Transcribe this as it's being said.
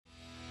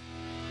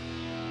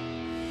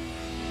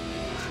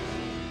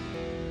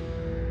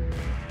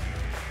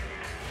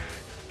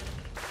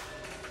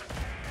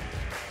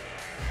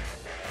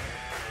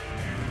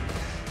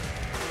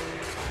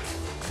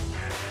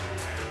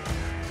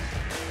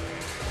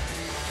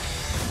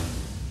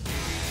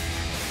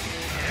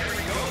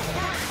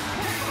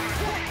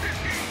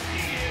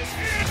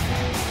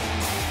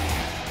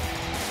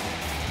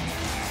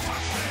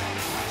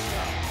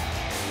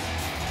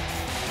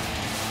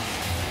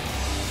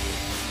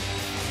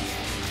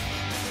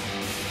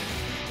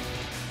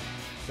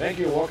Thank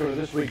you and welcome to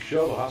this week's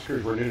show. The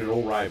Huskers renewed an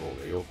old rival,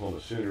 the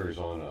Oklahoma Sooners,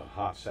 on a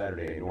hot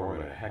Saturday in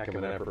Norman. A heck of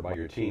an effort by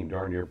your team.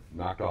 Darn near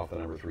knocked off the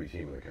number 3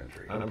 team in the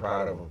country. I'm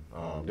proud of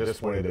them.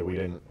 Disappointed that we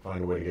didn't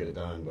find a way to get it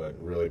done, but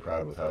really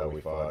proud with how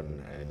we fought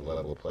and the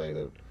level of play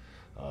that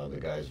the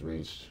guys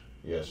reached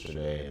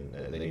yesterday,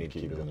 and they need to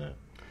keep doing that.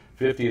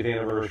 50th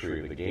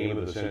anniversary of the game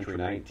of the century,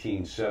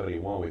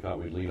 1971. We thought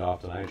we'd lead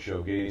off tonight's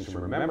show getting some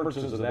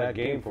remembrances of that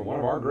game from one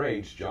of our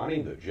greats,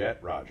 Johnny the Jet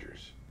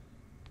Rogers.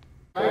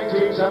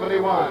 1971,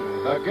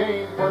 the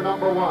game for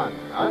number 1.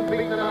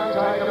 Unbeaten and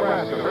untied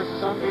Nebraska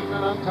versus unbeaten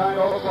and untied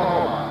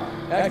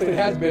Oklahoma. Actually, it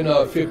has been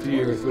 50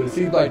 years, but it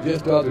seems like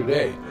just the other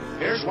day.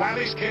 Here's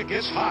Wiley's kick,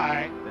 gets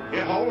high.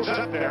 It holds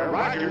up there.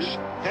 Rogers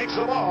takes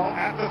the ball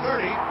at the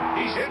 30.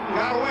 He's hit and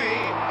got away.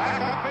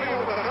 Back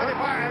upfield to the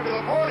 35, to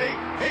the 40.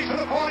 He's to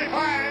the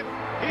 45.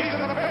 He's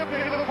to the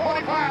 50, to the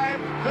 45,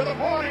 to the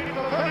 40, to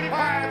the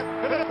 35,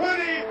 to the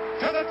 20,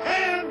 to the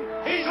 10.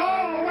 He's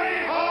all the way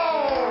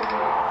home.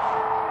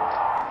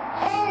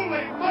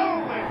 Holy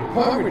moly! The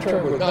punt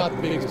return was not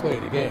the biggest play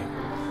of the game.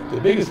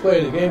 The biggest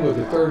play of the game was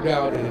the 3rd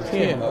down and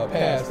 10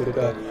 pass that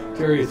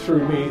Terry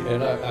threw me,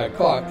 and I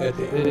caught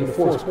in the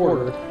 4th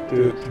quarter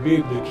to be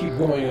able to keep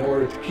going in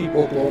order to keep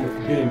Oklahoma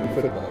from getting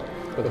the football.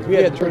 But if we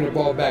had to turn the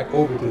ball back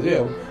over to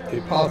them,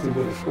 they possibly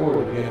would have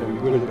scored again, and we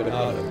would have been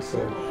out of it. So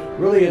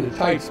really in the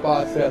tight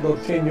spots, that little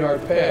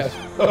 10-yard pass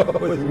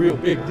was a real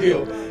big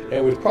deal,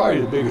 and was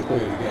probably the biggest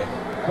play of the game.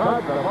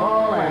 Caught the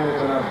ball, and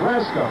it's a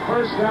Nebraska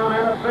first down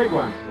and a big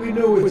one. We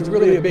knew it was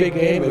really a big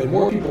game, and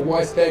more people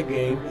watched that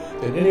game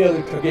than any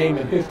other game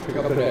in history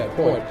up to that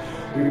point.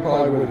 We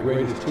probably were the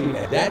greatest team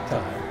at that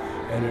time,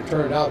 and it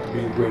turned out to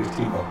be the greatest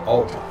team of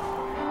all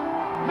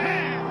time.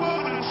 Man,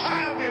 woman, and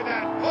child did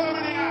that over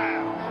the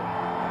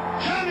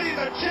aisles. Johnny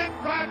the Jet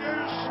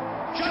Rogers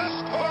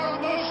just tore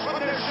them loose from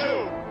their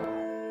shoe.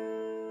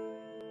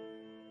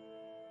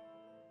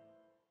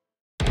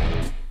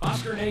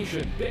 Husker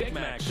Nation, Big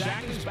Mac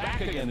Sack is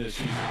back again this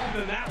season.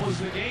 And that was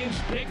the game's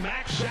Big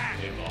Mac Sack.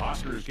 If the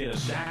Huskers get a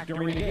sack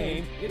during the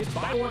game, it's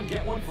buy one,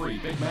 get one free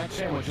Big Mac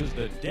sandwiches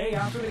the day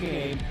after the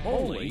game,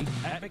 only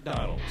at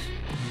McDonald's.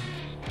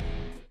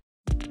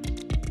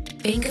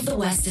 Bank of the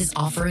West is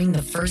offering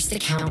the first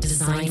account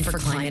designed for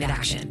climate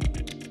action.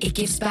 It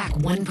gives back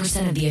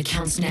 1% of the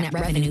account's net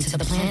revenue to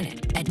the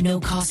planet at no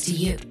cost to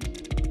you.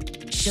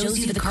 Shows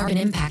you the carbon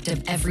impact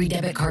of every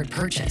debit card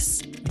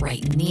purchase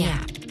right in the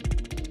app.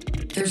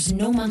 There's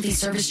no monthly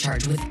service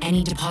charge with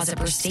any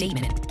deposit or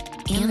statement,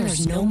 and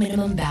there's no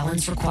minimum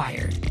balance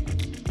required.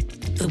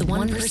 The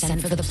 1%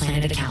 for the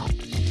planet account,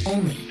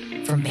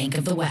 only from Bank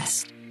of the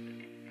West.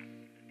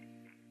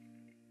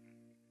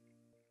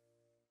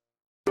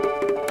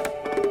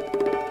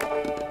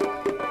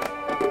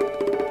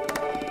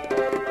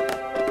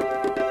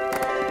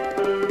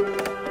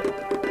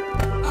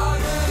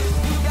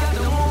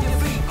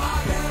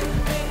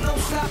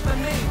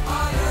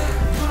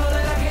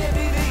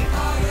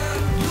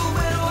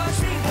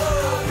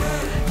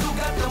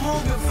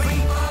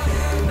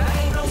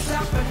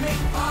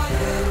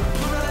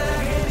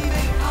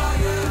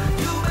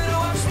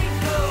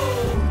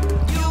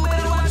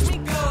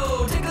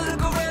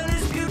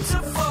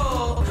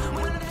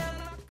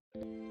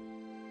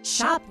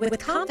 Shop with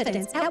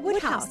confidence at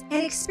Woodhouse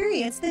and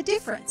experience the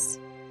difference.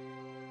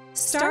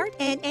 Start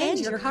and end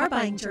your car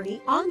buying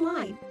journey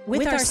online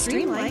with our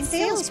streamlined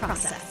sales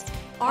process.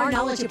 Our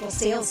knowledgeable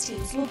sales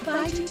teams will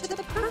guide you to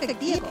the perfect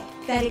vehicle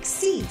that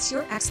exceeds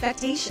your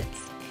expectations.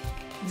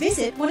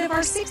 Visit one of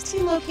our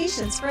 16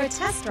 locations for a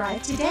test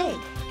drive today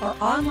or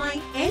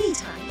online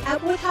anytime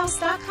at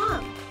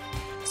woodhouse.com.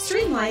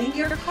 Streamlining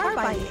your car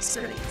buying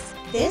experience.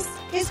 This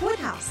is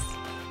Woodhouse.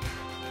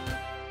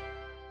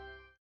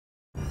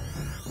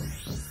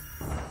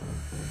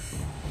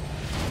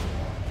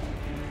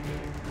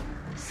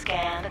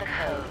 Scan the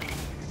code.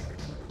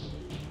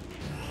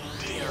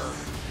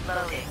 Deals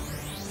loading.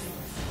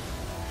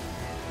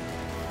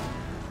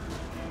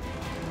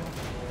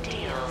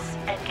 Deals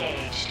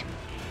engaged.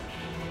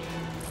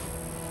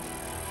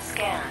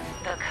 Scan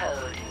the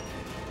code.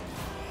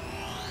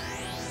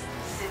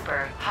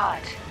 Super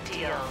hot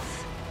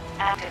deals.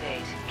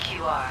 Activate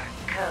QR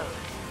code.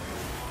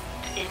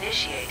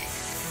 Initiate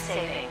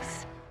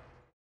savings.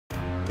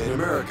 In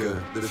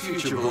America, the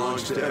future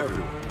belongs to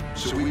everyone.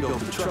 So we built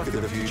the truck of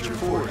the future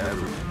for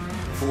everyone.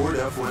 Ford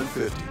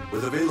F-150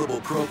 with available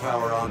Pro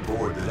Power on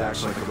board that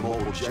acts like a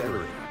mobile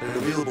generator and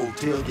available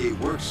tailgate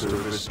work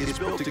service. It's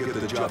built to get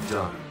the job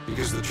done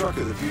because the truck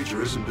of the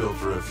future isn't built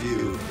for a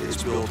few,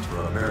 it's built for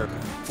America.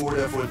 Ford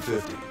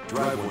F-150.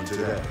 Drive one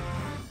today.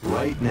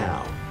 Right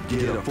now,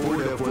 get a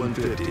Ford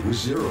F-150 with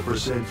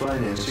 0%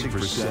 financing for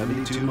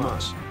 72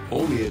 months.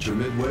 Only at your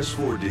Midwest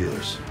Ford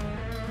dealers.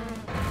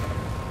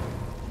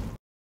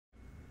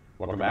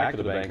 Welcome back to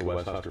the Bank of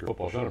West Husker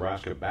Football Show.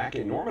 Nebraska back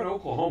in Norman,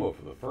 Oklahoma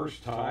for the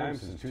first time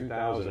since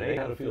 2008.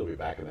 How'd it feel to be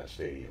back in that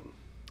stadium?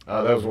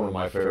 That was one of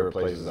my favorite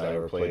places I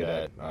ever played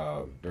at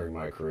during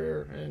my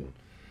career, and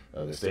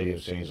the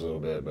stadium's changed a little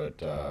bit, but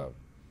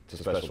it's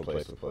a special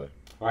place to play.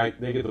 All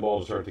right, they get the ball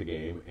to start the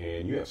game,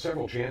 and you have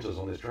several chances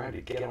on this drive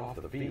to get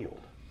off the field.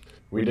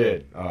 We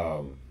did.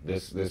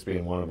 This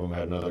being one of them,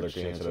 had another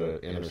chance at an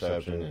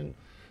interception,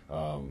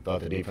 and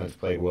thought the defense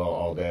played well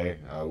all day.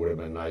 Would have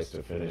been nice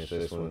to finish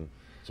this one.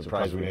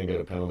 Surprised we didn't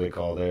get a penalty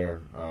call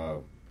there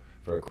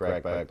for a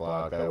crackback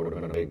block. That would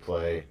have been a big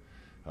play.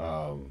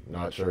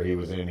 Not sure he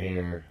was in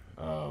here.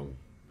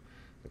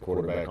 The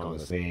quarterback on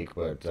the sneak,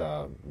 but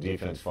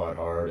defense fought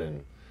hard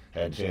and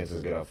had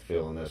chances to get off the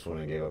field in this one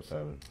and gave up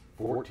 7.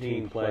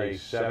 14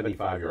 plays,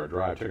 75-yard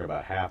drive. Took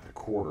about half the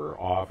quarter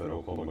off, and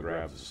Oklahoma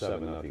grabs a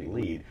 7-0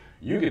 lead.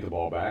 You get the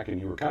ball back, and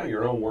you were kind of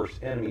your own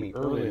worst enemy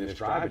early in this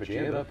drive, but you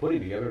ended up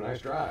putting together a nice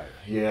drive.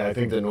 Yeah, I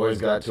think the noise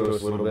got to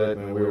us a little bit,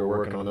 and we were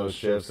working on those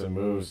shifts and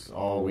moves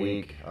all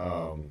week.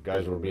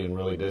 Guys were being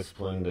really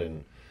disciplined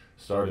and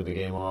started the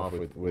game off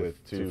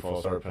with 2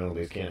 false start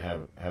penalties. Can't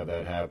have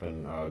that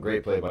happen.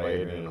 Great play by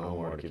Adrian and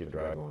Omar to keep the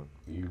drive going.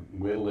 You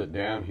whittle it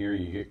down here.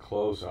 You get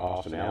close.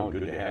 Austin Allen,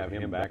 good to have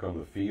him back on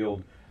the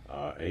field.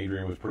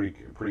 Adrian was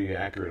pretty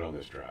accurate on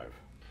this drive.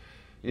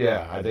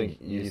 Yeah, I think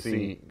you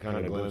see kind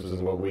of glimpses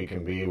of what we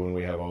can be when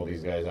we have all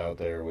these guys out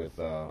there with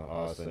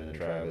Austin and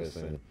Travis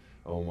and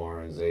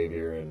Omar and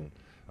Xavier, and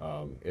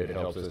it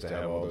helps us to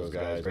have all those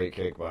guys. Great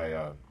kick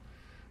by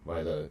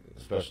the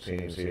special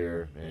teams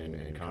here,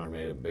 and Connor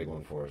made a big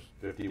one for us.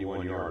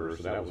 51-yarder,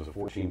 so that was a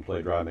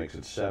 14-play drive, makes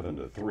it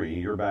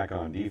 7-3. You're back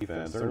on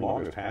defense. Their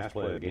longest pass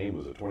play of the game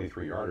was a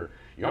 23-yarder.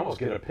 You almost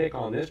get a pick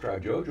on this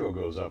drive. JoJo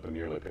goes up and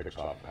nearly picks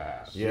off the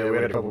pass. Yeah, we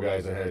had a couple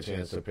guys that had a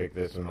chance to pick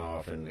this one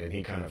off, and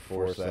he kind of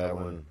forced that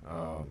one,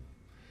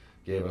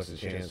 gave us a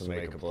chance to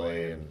make a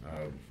play, and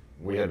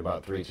we had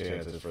about 3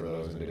 chances for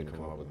those and didn't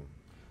come up with them.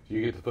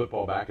 You get the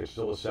football back. It's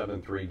still a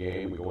 7-3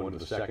 game. We go into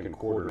the second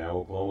quarter now.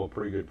 Oklahoma,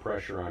 pretty good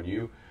pressure on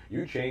you.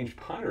 You changed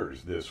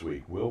punters this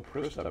week. Will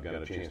Pristup got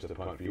a chance to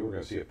punt for you. We're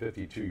going to see a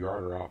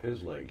 52-yarder off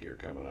his leg here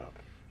coming up.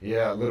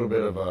 Yeah, a little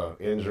bit of a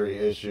injury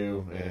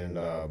issue, and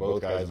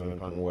both guys have been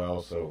punting well,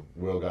 so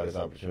Will got his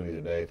opportunity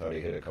today. Thought he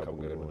hit a couple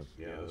good ones.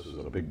 Yeah, this is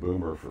a big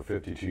boomer for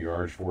 52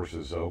 yards,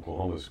 forces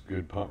Oklahoma's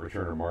good punt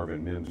returner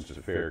Marvin Mims to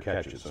fair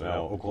catches. So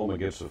now Oklahoma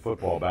gets the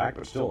football back,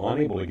 but still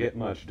unable to get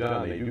much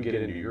done. They do get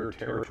into your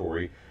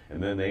territory,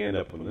 and then they end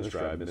up on this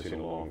drive missing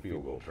a long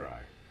field goal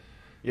try.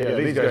 Yeah,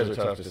 these guys are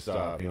tough to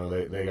stop. You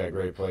know, they got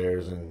great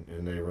players,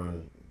 and they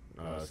run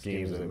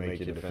schemes that make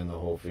you defend the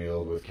whole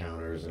field with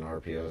counters and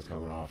RPOs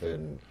coming off it.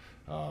 And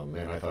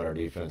I thought our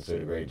defense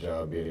did a great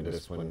job being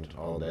disciplined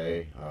all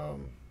day.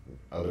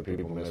 Other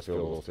people missed field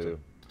goals too.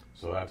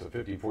 So that's a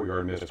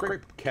 54-yard miss. It's a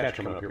great catch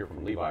coming up here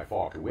from Levi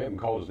Falk. We haven't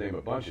called his name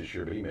a bunch this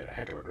year, but he made a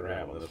heck of a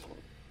grab on this one.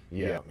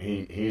 Yeah,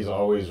 he's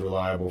always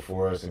reliable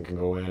for us and can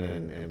go in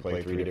and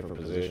play 3 different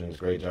positions.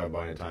 Great job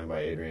buying time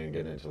by Adrian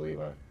getting into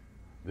Levi.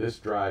 This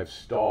drive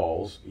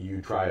stalls. You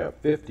try a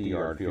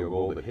 50-yard field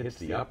goal, but hits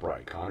the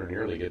upright. Connor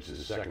nearly gets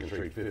his second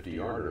straight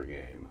 50-yarder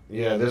game.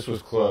 Yeah, this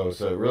was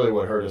close. Really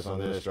what hurt us on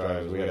this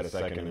drive is we had a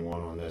 2nd and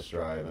 1 on this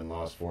drive and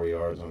lost 4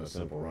 yards on a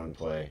simple run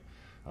play.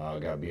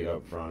 Got beat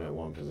up front at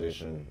one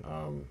position,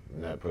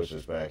 and that pushed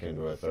us back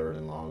into a 3rd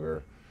and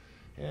longer,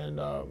 and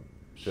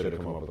should have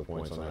come up with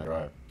points on that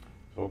drive.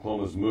 So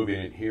Oklahoma's moving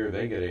it here.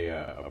 They get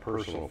a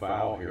personal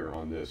foul here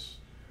on this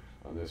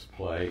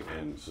play,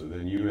 and so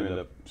then you ended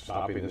up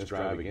stopping this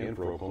drive again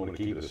for Oklahoma to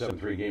keep it a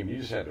 7-3 game. You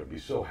just had to be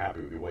so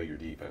happy with the way your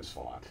defense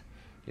fought.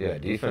 Yeah,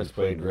 defense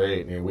played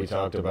great. I mean, we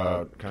talked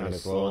about kind of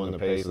slowing the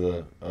pace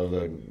of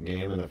the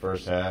game in the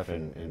first half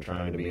and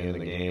trying to be in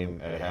the game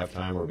at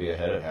halftime or be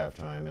ahead at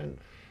halftime. And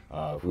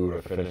if we would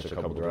have finished a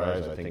couple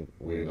drives, I think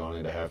we'd have gone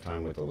into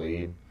halftime with the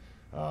lead,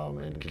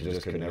 and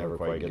just could never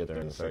quite get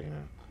there in the second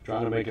half.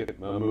 Trying to make it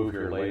a move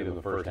here late in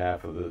the first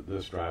half of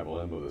this drive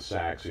will end with a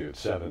sack. So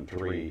it's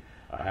 7-3,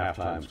 a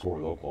halftime score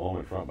with Oklahoma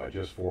in front by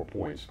just 4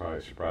 points.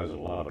 Probably surprising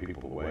a lot of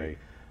people the way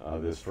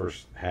this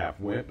first half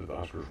went. But the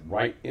Huskers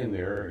right in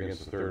there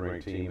against the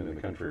 3rd-ranked team, and the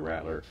Country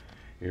Rattler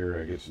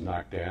here gets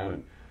knocked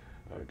down.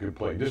 And good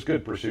play, just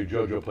good pursuit.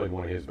 JoJo played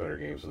one of his better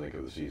games, I think,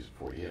 of the season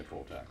before he had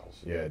full tackles.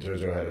 Yeah,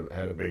 JoJo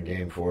had a big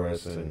game for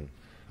us, and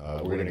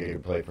we're going to get a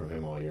play from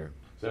him all year.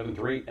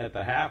 7-3 at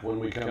the half. When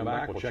we come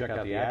back, we'll check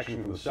out the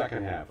action from the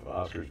second half of the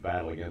Huskers'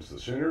 battle against the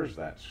Sooners.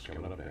 That's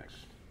coming up next.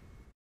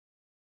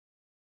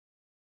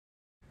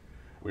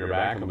 We are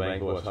back on the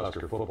Bank West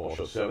Husker Football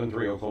Show.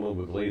 7-3 Oklahoma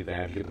with the lead. They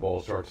have to get the ball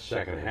to start the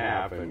second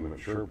half, and I'm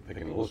sure they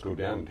can let's go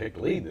down and take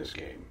the lead in this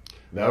game.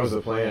 That was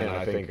the plan.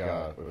 I think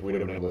if we'd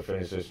have been able to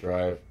finish this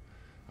drive,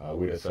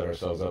 we'd have set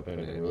ourselves up in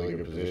a really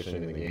good position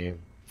in the game.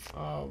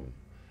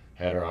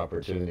 Had our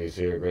opportunities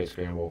here, great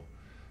scramble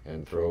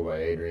and throw by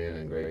Adrian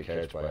and great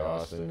catch by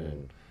Austin.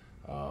 And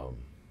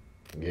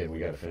again, we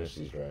got to finish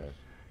these drives.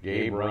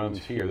 Gabe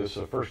runs here. This is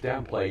a first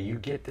down play. You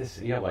get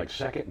this, like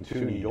 2nd and 2,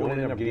 and you don't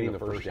end up getting the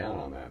first down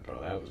on that, bro.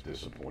 That was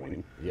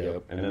disappointing.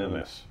 Yep. And then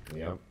this.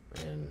 Yep.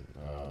 And,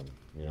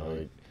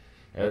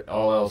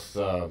 all else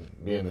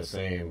being the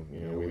same,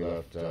 we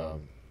left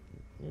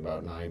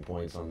about 9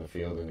 points on the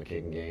field in the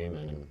kicking game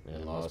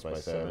and lost by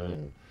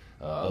 7.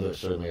 And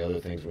certainly other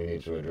things we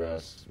need to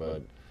address,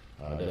 but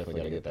definitely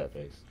got to get that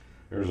fixed.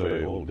 There's a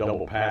little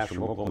double pass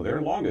from Oklahoma.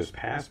 Their longest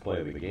pass play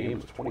of the game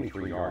was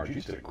 23 yards. You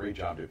just did a great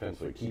job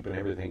defensively, keeping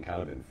everything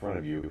kind of in front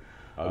of you.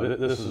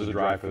 This is a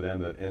drive for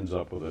them that ends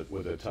up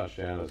with a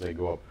touchdown as they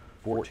go up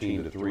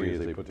 14-3 as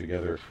they put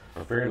together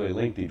a fairly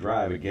lengthy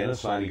drive. Again, a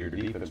sign of your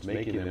defense,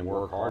 making them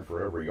work hard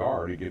for every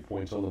yard to get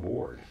points on the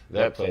board.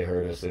 That play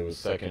hurt us. It was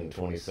 2nd and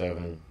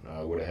 27.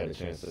 Would have had a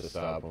chance to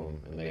stop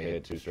them, and they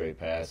had 2 straight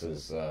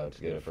passes to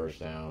get a first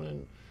down.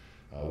 And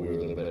we were a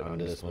little bit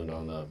undisciplined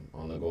on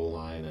the goal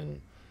line and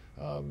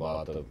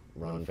bought the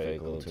run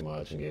fake a little too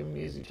much and gave him an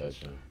easy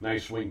touchdown.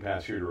 Nice swing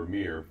pass here to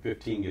Ramir.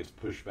 15 gets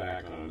pushed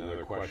back on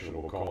another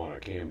questionable call on a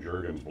Cam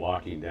Jurgens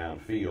blocking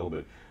downfield,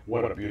 but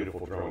what a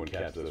beautiful throw and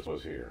catch this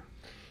was here.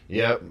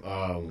 Yep.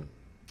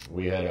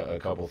 We had a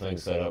couple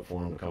things set up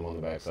for him to come on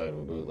the backside of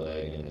a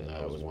bootleg, and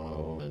that was one of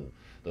them. And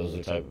those are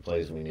the type of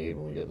plays we need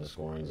when we get in the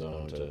scoring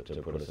zone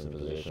to put us in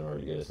position or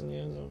to get us in the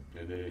end zone.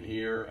 And then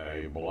here,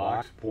 a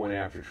blocked point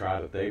after try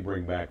that they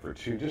bring back for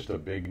 2. Just a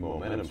big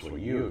momentum. So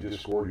when you have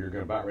just scored, you're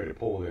about ready to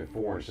pull within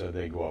 4. Instead,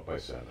 they go up by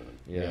 7.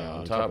 Yeah,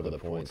 on top of the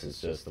points, it's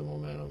just the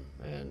momentum.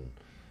 And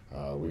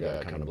we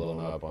got kind of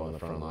blown up on the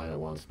front line at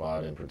one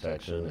spot in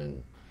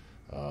protection,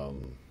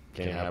 and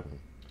can't happen.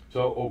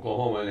 So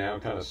Oklahoma now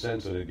kind of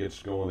sensing it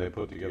gets going. They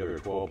put together a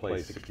 12-play,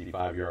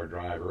 65-yard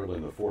drive early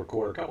in the fourth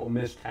quarter. A couple of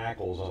missed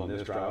tackles on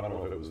this drive. I don't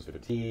know if it was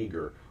fatigue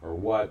or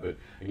what, but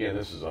again,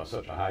 this is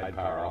such a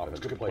high-power offense.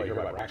 Good play here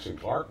by Braxton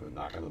Clark,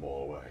 knocking the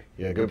ball away.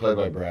 Yeah, good play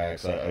by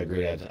Brax. I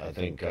agree. I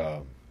think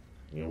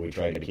we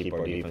tried to keep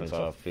our defense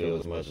off the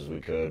field as much as we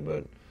could,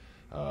 but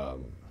I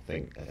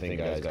think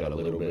guys got a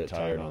little bit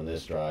tired on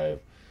this drive.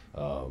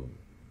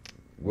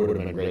 Would have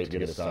been great to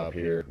get a stop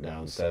here,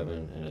 down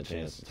 7, and a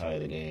chance to tie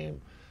the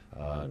game.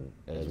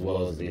 As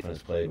well as the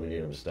defense played, we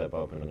need them to step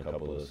up in a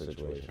couple of those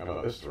situations. How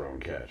about this throw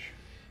and catch?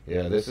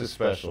 Yeah, this is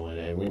special,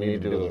 and we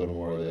need to do a little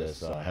more of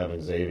this.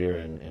 Having Xavier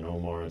and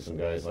Omar and some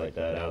guys like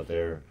that out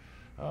there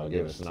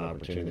give us an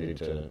opportunity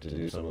to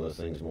do some of those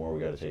things more. We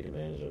got to take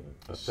advantage of it.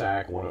 A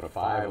sack, 1 of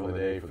 5 on the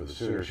day for the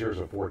Sooners. Here's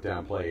a 4th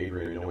down play.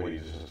 Adrian Noe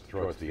just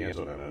throws to the end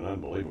zone and an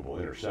unbelievable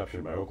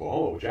interception by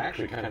Oklahoma, which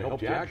actually kind of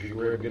helped you out because you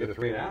were able to get a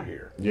 3 and out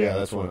here. Yeah,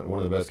 that's one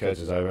of the best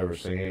catches I've ever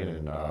seen,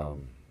 and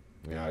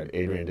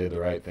Adrian did the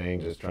right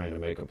thing, just trying to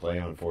make a play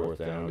on 4th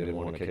down. Didn't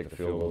want to kick the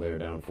field goal there,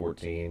 down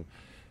 14.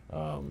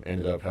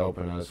 Ended up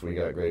helping us. We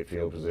got great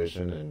field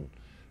position, and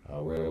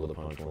we were able to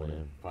punch one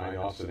in. Finally,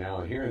 Austin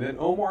Allen here, and then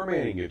Omar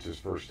Manning gets his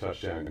first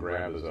touchdown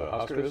grab as a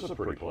Husker. This is a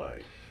pretty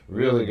play.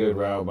 Really good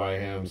route by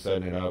him,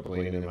 setting it up,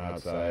 leaning him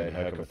outside.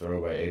 Heck of a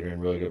throw by Adrian.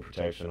 Really good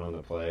protection on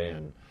the play,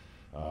 and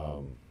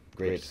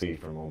great to see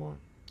from Omar.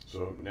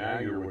 So now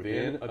you're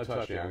within a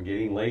touchdown,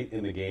 getting late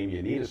in the game.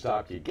 You need a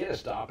stop. You get a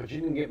stop, but you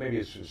didn't get maybe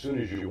as soon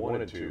as you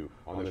wanted to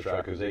on this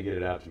drive because they get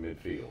it out to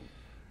midfield.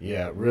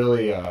 Yeah,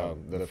 really,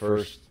 the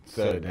first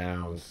set of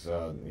downs,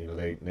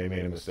 they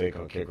made a mistake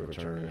on kick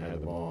return and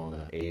had the ball on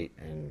the 8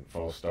 and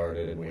false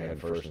started, and we had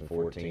 1st and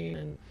 14.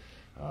 And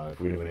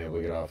if we'd have been able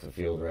to get off the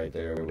field right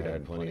there, we would have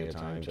had plenty of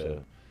time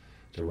to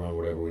run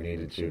whatever we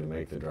needed to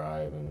make the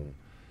drive. And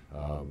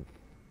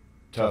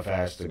tough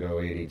ask to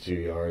go 82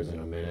 yards in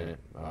a minute.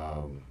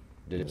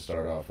 Didn't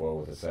start off well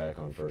with a sack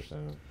on 1st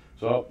down.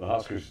 So the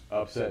Huskers'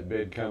 upset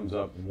bid comes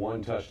up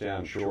 1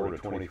 touchdown short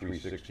of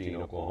 23-16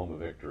 Oklahoma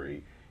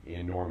victory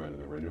in Norman,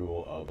 the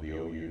renewal of the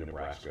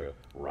OU-Nebraska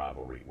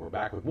rivalry. We're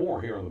back with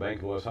more here on the Bank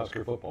of the West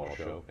Husker Football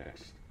Show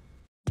next.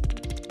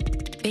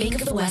 Bank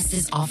of the West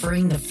is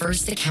offering the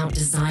first account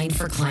designed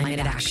for climate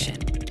action.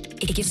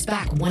 It gives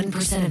back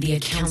 1% of the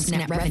account's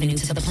net revenue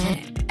to the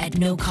planet at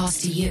no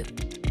cost to you.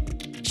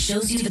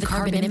 Shows you the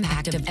carbon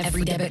impact of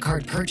every debit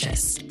card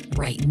purchase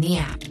right in the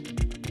app.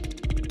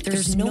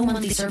 There's no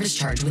monthly service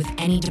charge with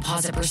any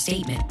deposit per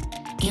statement,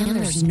 and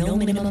there's no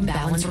minimum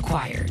balance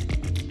required.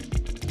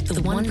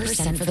 The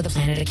 1% for the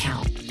planet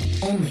account,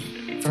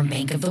 only from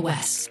Bank of the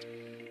West.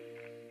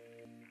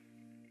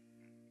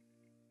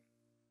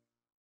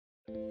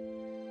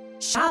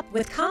 Shop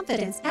with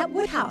confidence at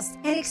Woodhouse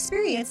and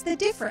experience the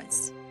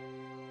difference.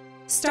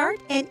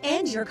 Start and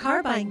end your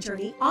car buying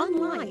journey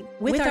online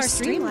with our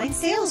streamlined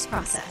sales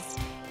process.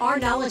 Our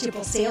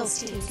knowledgeable sales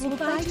teams will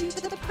guide you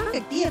to the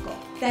perfect vehicle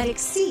that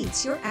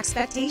exceeds your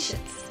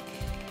expectations.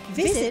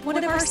 Visit one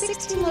of our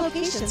 16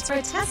 locations for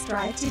a test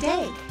drive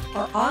today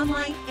or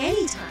online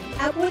anytime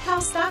at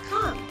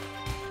woodhouse.com.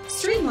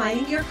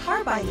 Streamlining your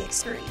car buying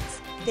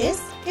experience.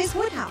 This is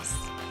Woodhouse.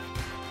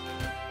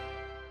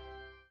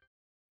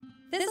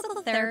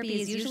 Physical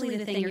therapy is usually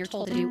the thing you're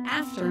told to do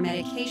after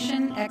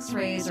medication,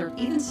 x-rays, or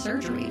even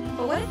surgery.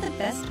 But what if the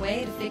best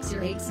way to fix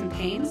your aches and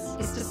pains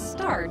is to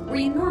start where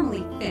you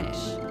normally finish?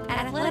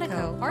 At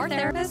Athletico, our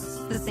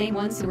therapists, the same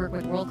ones who work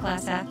with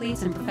world-class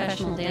athletes and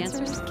professional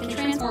dancers, can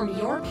transform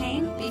your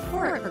pain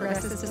before it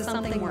progresses to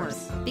something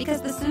worse.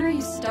 Because the sooner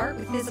you start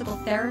with physical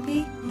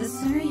therapy, the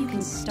sooner you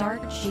can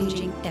start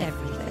changing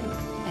everything.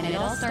 And it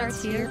all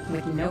starts here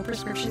with no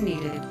prescription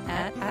needed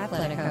at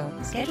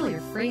Athletico. Schedule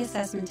your free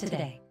assessment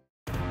today.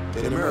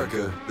 In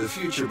America, the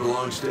future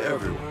belongs to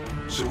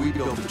everyone, so we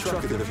built a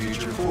truck of the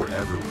future for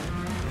everyone.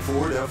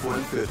 Ford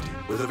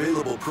F-150 with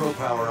available Pro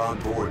Power on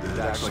board that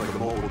acts like a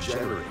mobile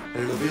generator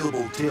and an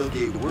available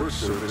tailgate work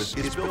service.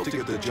 It's built to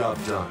get the job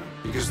done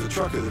because the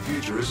truck of the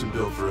future isn't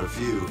built for a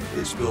few,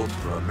 it's built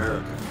for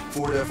America.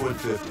 Ford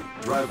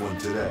F-150. Drive one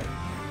today.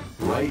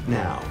 Right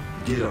now,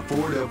 get a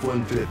Ford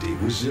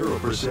F-150 with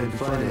 0%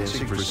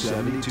 financing for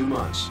 72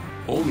 months.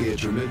 Only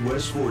at your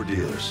Midwest Ford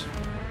dealers.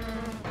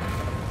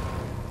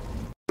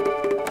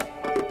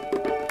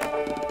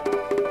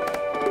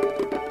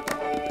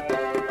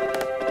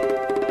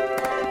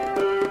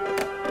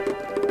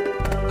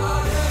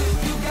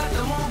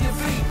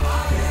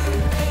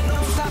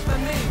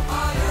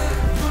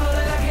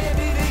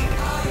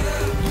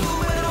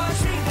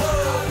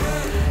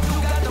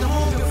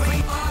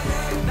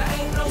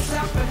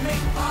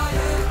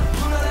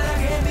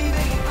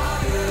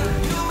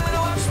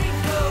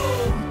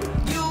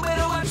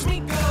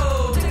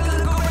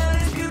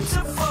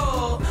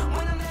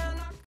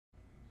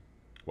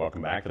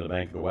 Welcome back to the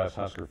Bank of the West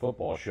Husker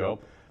football show.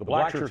 The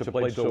Black Shirts have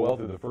played so well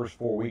through the first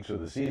 4 weeks of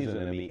the season,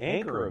 and the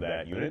anchor of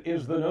that unit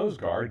is the nose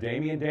guard,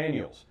 Damian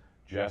Daniels.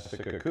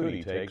 Jessica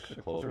Cooney takes a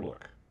closer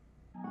look.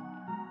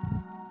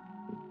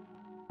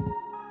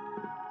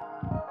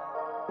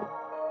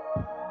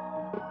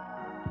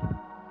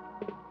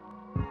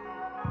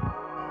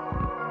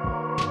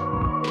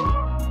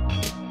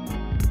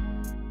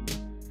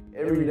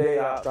 Every day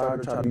I try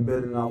to be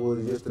better than I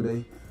was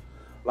yesterday.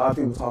 A lot of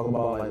people talk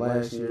about like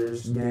last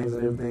year's games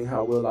and everything,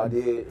 how well I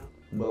did.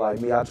 But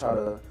like me, I try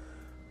to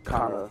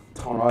kind of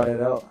tone all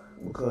that out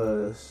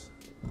because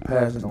the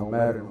past don't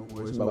matter no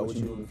more. It's about what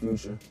you do in the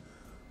future.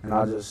 And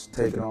I just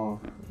take it on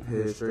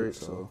head straight.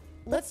 So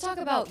let's talk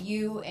about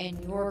you and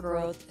your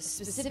growth,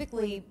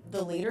 specifically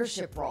the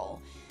leadership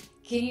role.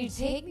 Can you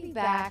take me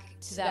back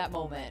to that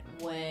moment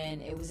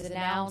when it was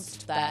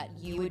announced that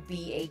you would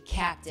be a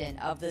captain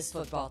of this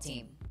football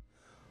team?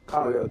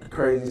 Kind of a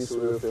crazy,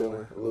 surreal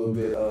feeling, a little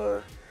bit.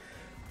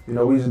 You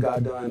know, we just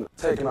got done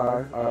taking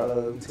our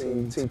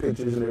team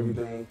pictures and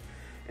everything,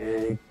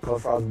 and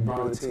Coach Frost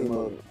brought the team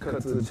up,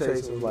 cut to the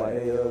chase, and was like,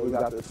 hey, we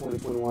got the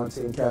 2021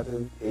 team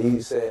captain, and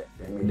he said,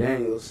 Damian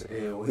Daniels,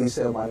 and when he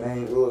said my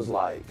name, it was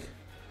like,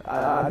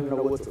 I didn't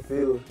know what to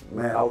feel.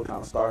 Man, I was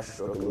kind of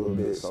starstruck a little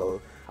bit,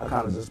 so I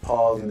kind of just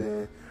paused, and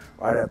then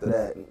right after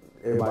that,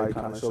 everybody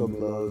kind of showed me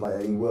love,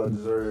 like, hey, you well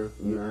deserved,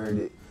 you earned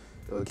it,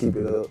 keep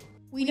it up.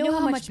 We know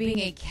how much being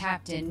a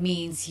captain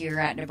means here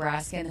at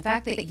Nebraska, and the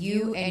fact that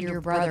you and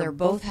your brother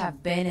both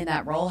have been in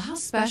that role, how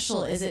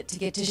special is it to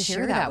get to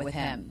share that with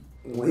him?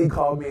 When he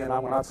called me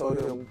and when I told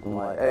him, I'm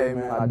like, hey,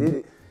 man, I did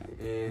it.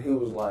 And he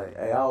was like,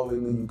 hey, I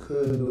always knew you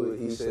could do it.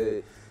 He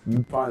said,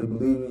 you probably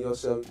believe in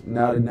yourself.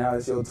 Now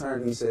it's your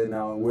turn. He said,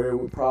 now wear it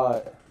with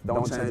pride.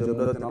 Don't change up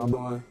nothing I'm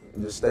doing.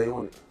 Just stay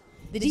on it.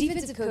 The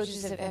defensive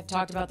coaches have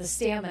talked about the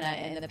stamina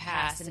in the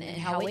past and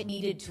how it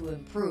needed to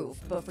improve.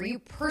 But for you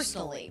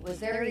personally, was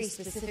there a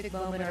specific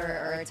moment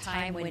or a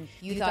time when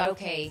you thought,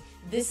 okay,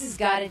 this has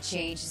got to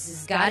change, this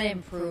has got to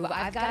improve,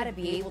 I've got to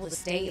be able to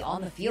stay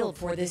on the field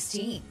for this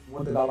team?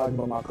 One thing I like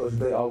about my coach,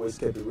 they always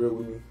kept it real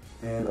with me.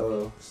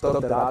 And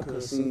stuff that I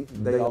couldn't see,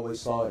 they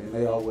always saw it, and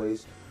they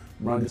always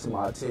brought it to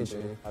my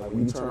attention. Like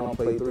when you turn on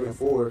play 3 and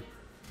 4,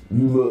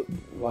 you look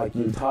like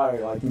you're tired,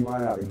 like you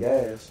running out of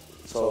gas.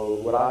 So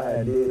what I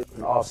had did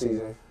in the off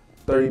season,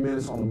 30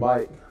 minutes on the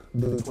bike,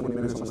 doing 20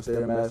 minutes on the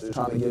Stairmaster,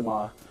 trying to get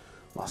my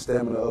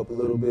stamina up a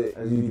little bit.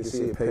 As you can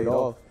see, it paid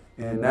off.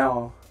 And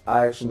now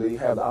I actually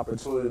have the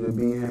opportunity to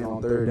be in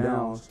on third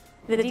downs.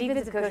 The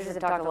defensive coaches have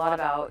talked a lot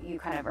about you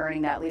kind of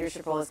earning that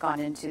leadership role has gone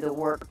into the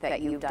work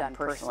that you've done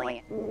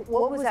personally.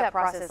 What was that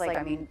process like?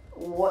 I mean,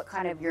 what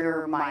kind of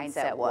your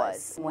mindset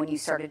was when you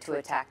started to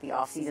attack the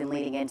off season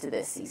leading into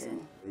this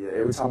season? Yeah,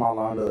 every time I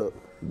lined up,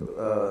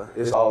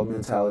 it's all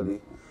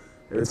mentality.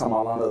 Every time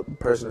I line up a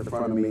person in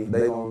front of me,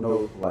 they gonna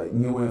know, like,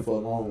 you in for a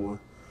long one.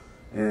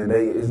 And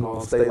it's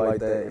gonna stay like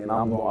that, and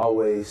I'm gonna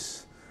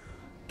always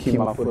keep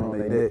my foot on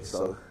their neck.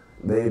 So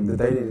they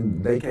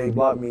can't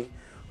block me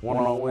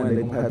one-on-one.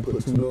 They gonna have to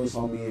put 2 dudes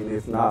on me, and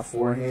if not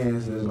 4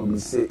 hands, there's gonna be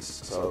 6.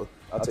 So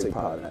I'll take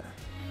pride in that.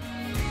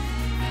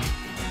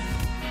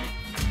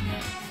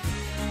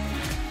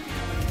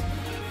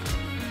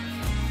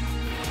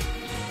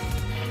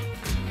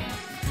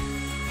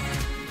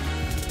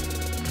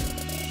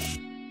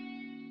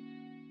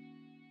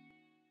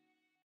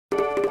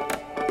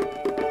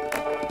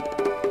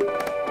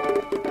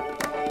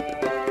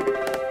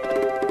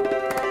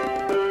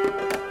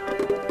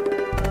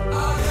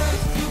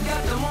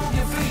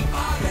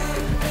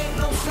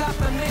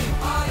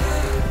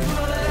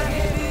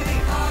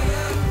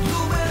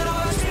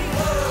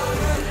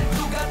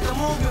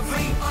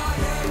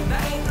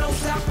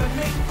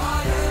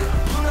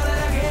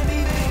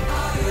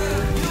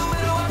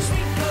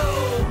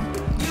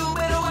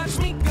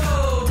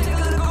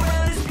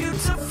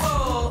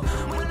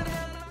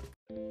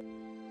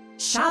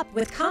 Shop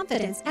with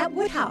confidence at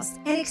Woodhouse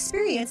and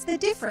experience the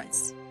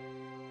difference.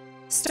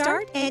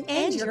 Start and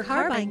end your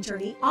car buying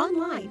journey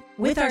online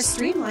with our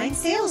streamlined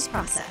sales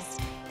process.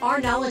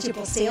 Our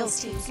knowledgeable sales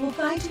teams will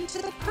guide you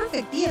to the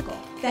perfect vehicle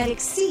that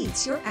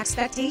exceeds your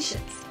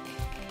expectations.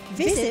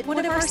 Visit one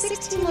of our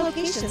 16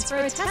 locations for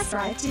a test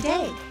drive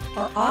today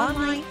or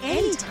online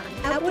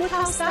anytime at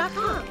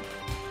woodhouse.com.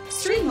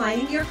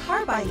 Streamlining your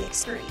car buying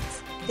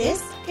experience.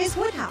 This is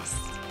Woodhouse.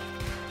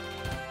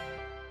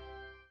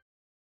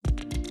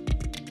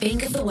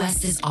 Bank of the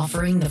West is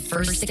offering the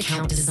first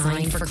account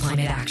designed for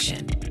climate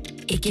action.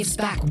 It gives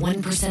back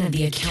 1% of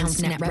the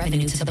account's net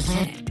revenue to the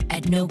planet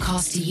at no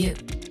cost to you.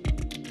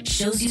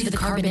 Shows you the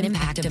carbon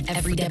impact of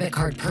every debit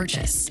card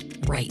purchase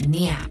right in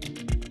the app.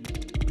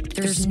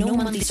 There's no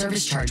monthly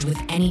service charge with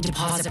any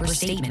deposit or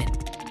statement,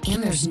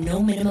 and there's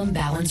no minimum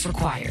balance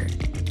required.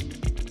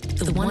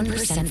 The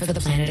 1% for the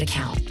planet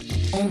account,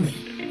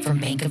 only from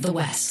Bank of the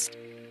West.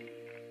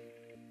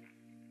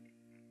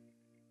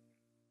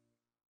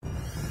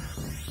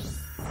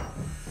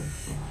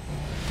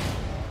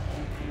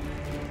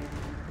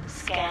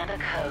 Scan the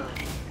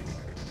code.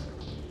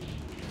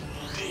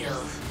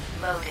 Deals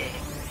loaded.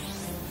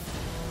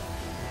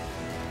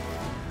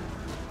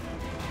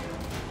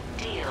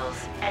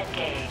 Deals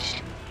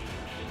engaged.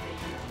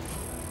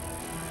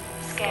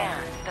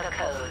 Scan the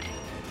code.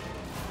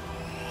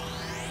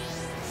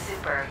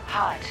 Super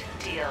hot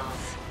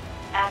deals.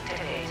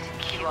 Activate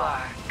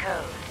QR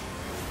code.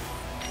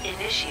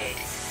 Initiate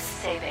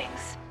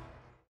savings.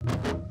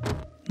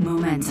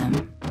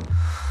 Momentum.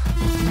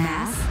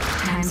 Mass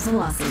times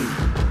velocity.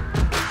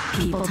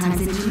 People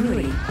times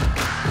ingenuity.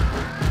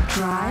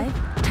 Drive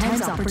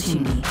times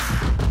opportunity.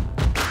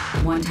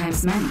 One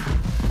times many.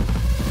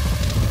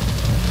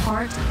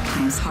 Heart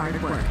times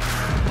hard work.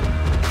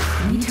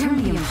 We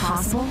turn the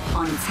impossible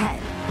on its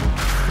head.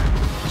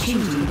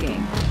 Changing the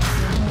game.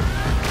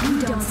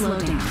 We don't slow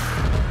down.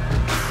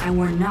 And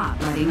we're not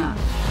letting up.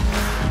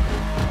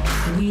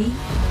 We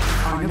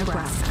are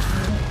Nebraska.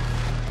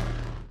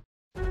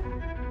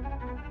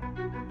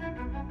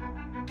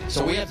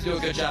 So we have to do a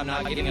good job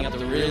not giving up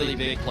the really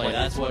big play.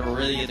 That's what will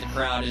really get the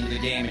crowd into the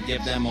game and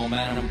give them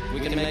momentum. We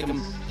can make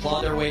them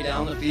plod their way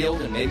down the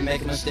field and maybe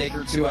make a mistake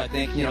or two. I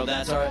think,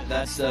 that's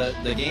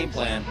the game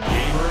plan.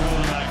 Gabriel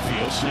in the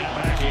backfield,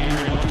 snap back,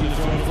 Gabriel looking to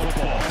throw the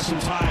football. Has some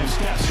time,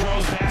 steps,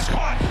 throws, pass,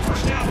 caught.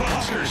 First down for the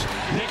Huskers.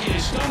 Making a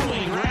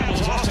stumbling grab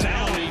was Austin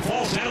Allen. He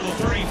falls down to the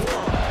 34.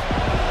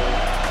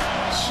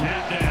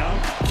 Snap down,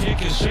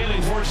 kick is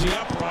sailing towards the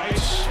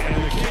uprights, and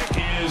the kick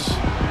is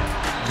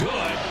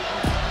good.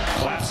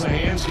 Claps the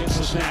hands, gets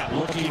the snap,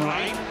 looking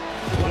right,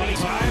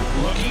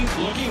 25,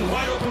 looking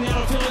wide open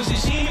down the field as he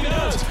seeing he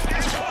does.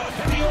 Pass caught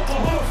at the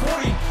Oklahoma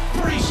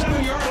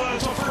 37-yard line.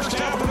 It's a first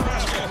down for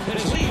Nebraska.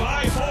 It's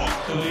Levi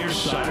Falk to the near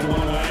side,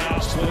 one way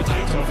out, split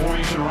tight to the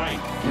formation right.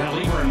 Now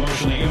Lever in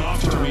motion, they get off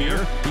to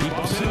Revere. He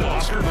bumps into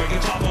Husker, but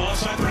gets off the left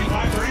side,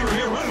 35-30,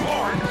 Revere running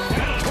hard.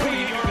 Down to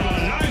 28-yard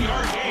line,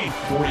 9-yard gain,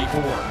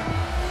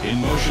 44. In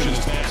motion is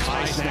pass,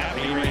 high snap,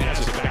 A-Ray has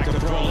it back to the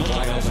throw,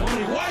 wide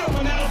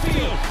open down the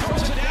field,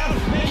 throws it down,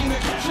 making the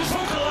catch is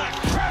Vokalek,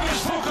 Travis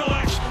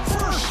Vokalek,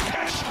 first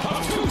catch of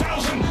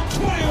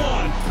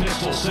 2021.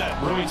 Pistol set,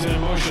 Remington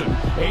in motion,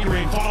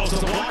 A-Ray follows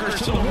the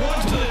blockers to the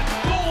one, to the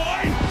goal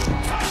line,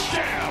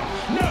 touchdown,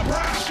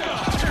 Nebraska,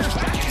 Huskers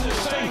back in this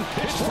thing,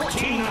 it's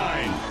 14-9.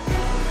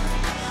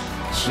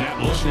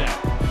 Snap, low snap,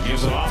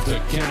 gives it off to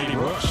Kennedy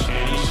Brooks,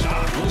 and he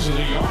stopped, loses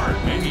a yard,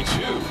 maybe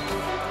two.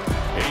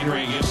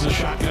 Adrian gets the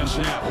shotgun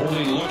snap,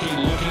 holding, looking,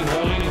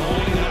 holding,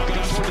 and now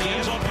goes for the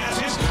end zone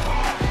passes.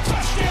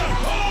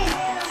 Touchdown!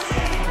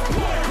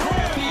 What a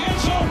grab the end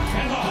zone,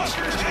 and the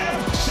Huskers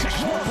have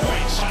 6 more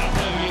points. Final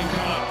play of the game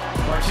come up.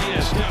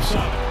 Martinez steps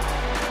up,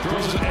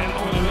 throws it and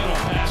over the middle,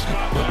 pass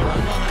caught by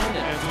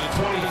and to the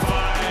 25,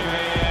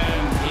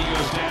 and he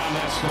goes down.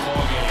 That's the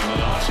ball game.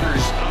 The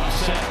Huskers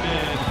upset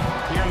bid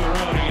here on the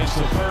road against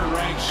the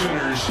third-ranked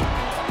Sooners.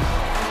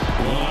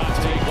 Will not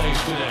take place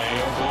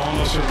today.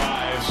 Oklahoma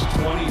survives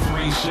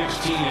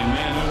 23-16, and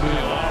man, there'll be a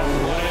lot of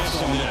what-ifs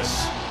on this.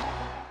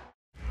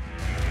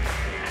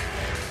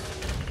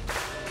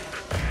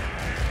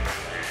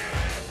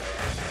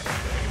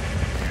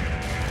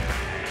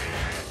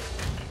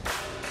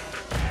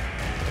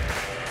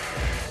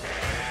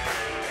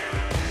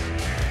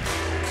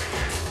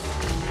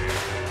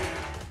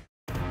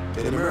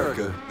 In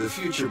America, the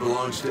future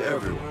belongs to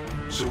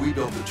everyone, so we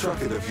built the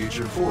truck of the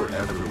future for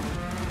everyone.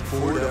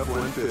 Ford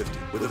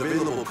F-150 with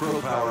available Pro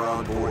Power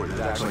on board that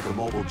acts like a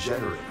mobile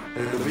generator,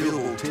 and an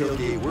available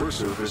tailgate work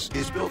surface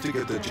is built to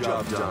get the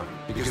job done.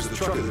 Because the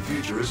truck of the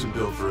future isn't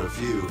built for a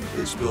few,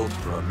 it's built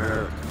for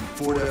America.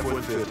 Ford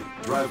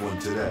F-150. Drive one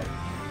today.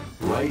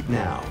 Right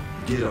now,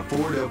 get a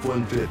Ford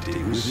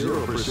F-150 with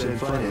 0%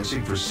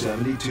 financing for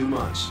 72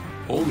 months.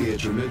 Only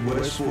at your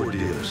Midwest Ford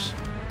dealers.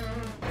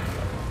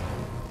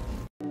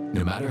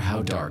 No matter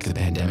how dark the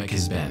pandemic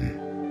has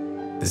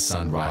been, the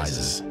sun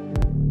rises.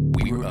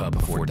 We were up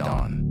before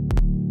dawn,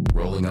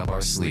 rolling up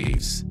our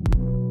sleeves,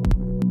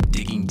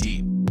 digging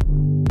deep,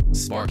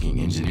 sparking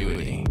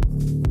ingenuity,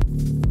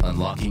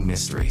 unlocking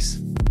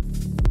mysteries,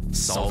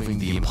 solving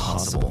the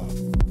impossible,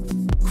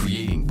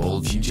 creating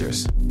bold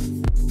futures.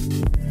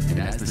 And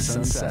as the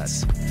sun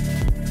sets,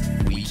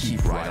 we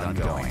keep right on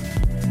going.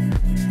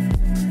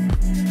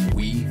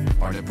 We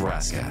are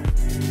Nebraska,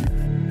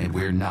 and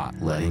we're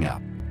not letting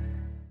up.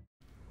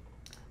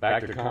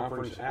 Back to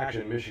conference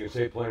action. Michigan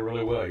State playing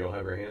really well. You'll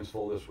have your hands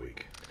full this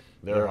week.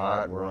 They're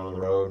hot. We're on the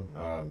road.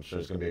 I'm sure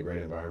it's going to be a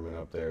great environment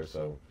up there.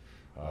 So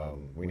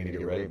we need to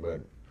get ready. But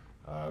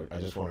I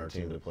just want our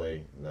team to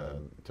play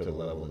to the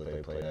level that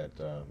they played at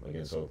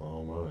against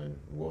Oklahoma, and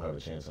we'll have a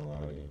chance in a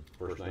lot of games.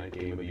 First night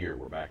game of the year.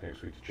 We're back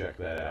next week to check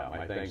that out.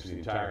 My thanks to the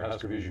entire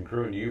Husker Vision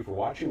crew and to you for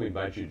watching. We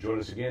invite you to join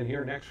us again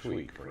here next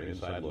week for an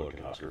inside look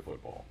at Husker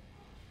football.